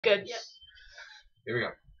Good. Yep. Here we go.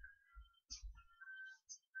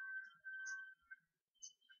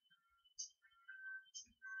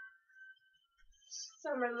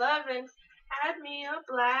 Summer lovin' had me a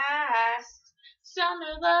blast.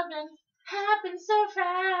 Summer loving happened so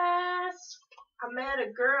fast. I met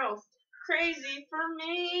a girl crazy for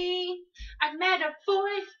me. I met a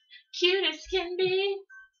boy, cute as can be.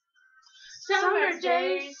 Summer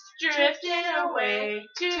days drifting away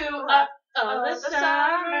to the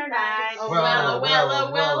summer nights. Oh, well.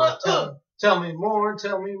 Tell me more,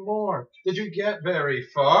 tell me more. Did you get very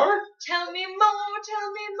far? Tell me more.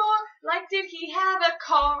 Like, did he have a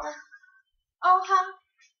car? Uh-huh.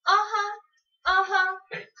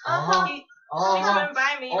 She went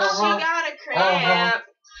by me. She got a cramp.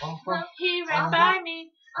 He ran by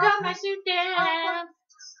me, got my suit down.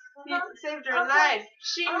 He saved her life.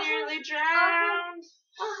 She nearly drowned.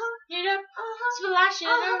 Splashing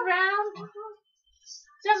around.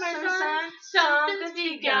 Summer sun, something's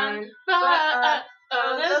begun. But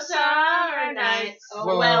The summer nights.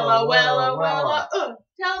 Well.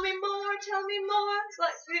 Tell me more. It's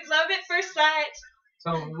like we love at first sight.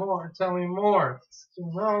 Tell me more, tell me more.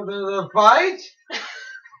 You know there's a fight?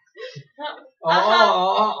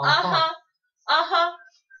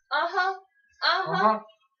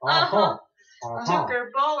 Took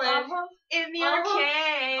her bowling in the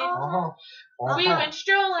arcade. we went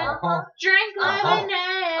strolling, drank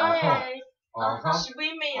lemonade.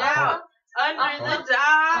 We made out under the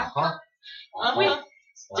dock.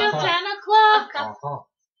 Till 10 o'clock.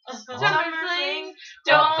 Summer fling,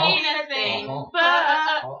 Don't mean a thing,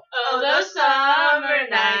 but the summer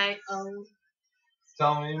nights.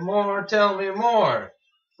 Tell me more, tell me more.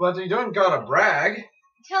 But you don't gotta brag.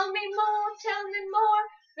 Tell me more.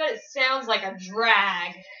 But it sounds like a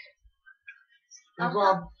drag.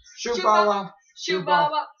 Shubaba,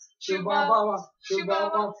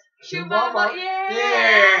 Shubaba,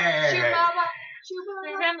 yeah. Shubaba.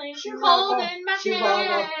 Friendly, Shubaba. holding my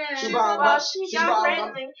Shubaba. hand. Shubaba. She got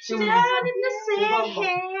friendly down in the sand.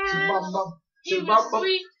 He was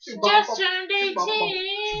sweet, just turned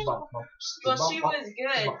 18. Well, she was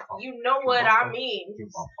good. You know what I mean.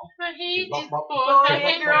 But he is Boy,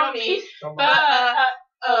 boy grony. but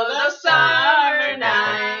The summer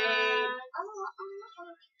night.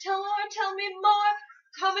 Tell me more.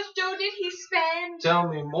 How much dough did he spend? Tell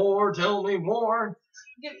me more, tell me more.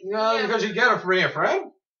 Yeah. Because you get a free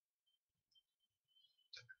friend.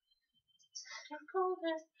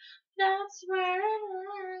 that's where it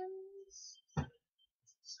ends.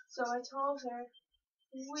 So I told her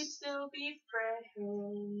we'd still be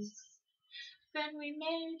friends. Then we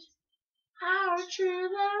made our true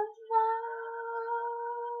love vow.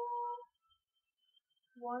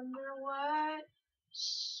 Wonder what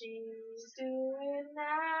she's doing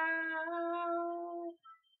now.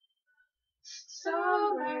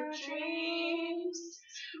 Summer dreams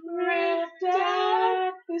ripped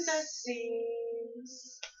at the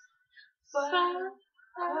seams. But